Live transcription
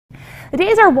The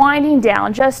days are winding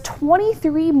down, just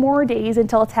 23 more days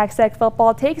until Tech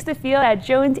football takes the field at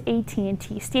Jones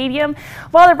AT&T Stadium.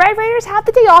 While the Red Raiders have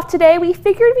the day off today, we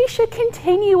figured we should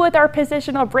continue with our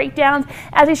positional breakdowns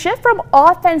as we shift from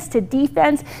offense to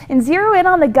defense and zero in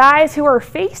on the guys who are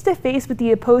face-to-face with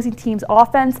the opposing team's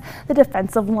offense, the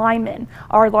defensive linemen.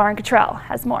 Our Lauren Cottrell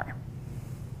has more.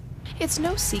 It's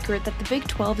no secret that the Big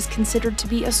 12 is considered to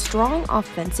be a strong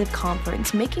offensive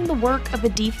conference, making the work of a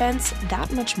defense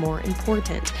that much more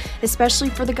important,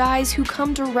 especially for the guys who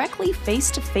come directly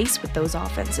face-to-face with those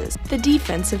offenses, the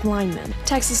defensive linemen.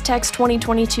 Texas Tech's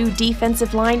 2022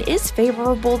 defensive line is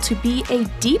favorable to be a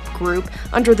deep group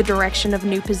under the direction of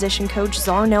new position coach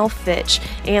Zarnell Fitch,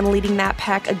 and leading that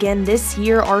pack again this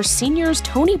year are seniors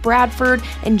Tony Bradford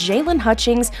and Jalen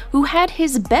Hutchings, who had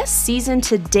his best season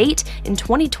to date in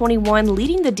 2021,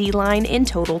 leading the D-line in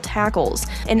total tackles.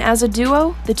 And as a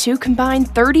duo, the two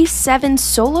combined 37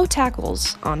 solo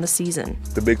tackles on the season.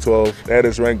 The Big 12 had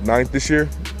us ranked 9th this year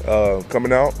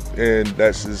coming out, and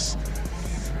that's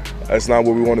not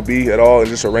where we want to be at all. It's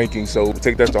just a ranking, so we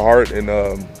take that to heart and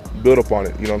build upon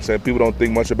it. You know what I'm saying? People don't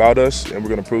think much about us, and we're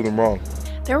going to prove them wrong.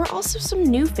 There were also some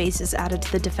new faces added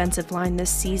to the defensive line this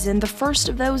season, the first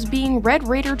of those being Red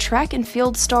Raider track and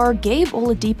field star Gabe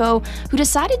Oladipo, who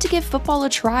decided to give football a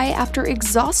try after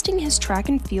exhausting his track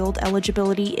and field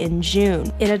eligibility in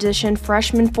June. In addition,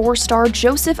 freshman 4-star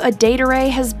Joseph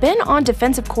Adedire has been on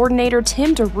defensive coordinator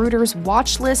Tim DeRuyter's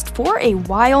watch list for a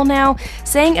while now,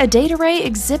 saying Adedire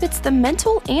exhibits the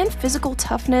mental and physical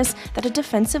toughness that a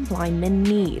defensive lineman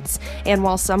needs. And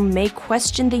while some may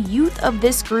question the youth of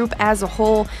this group as a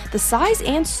whole, the size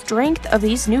and strength of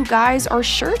these new guys are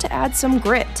sure to add some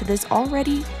grit to this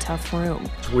already tough room.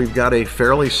 We've got a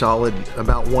fairly solid,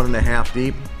 about 1.5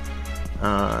 deep,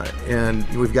 and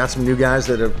we've got some new guys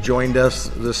that have joined us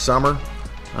this summer,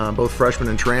 both freshmen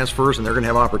and transfers, and they're going to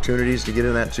have opportunities to get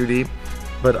in that 2 deep.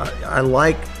 But I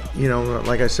like, you know,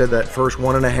 like I said, that first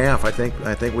 1.5.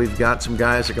 I think we've got some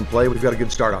guys that can play. We've got a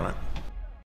good start on it.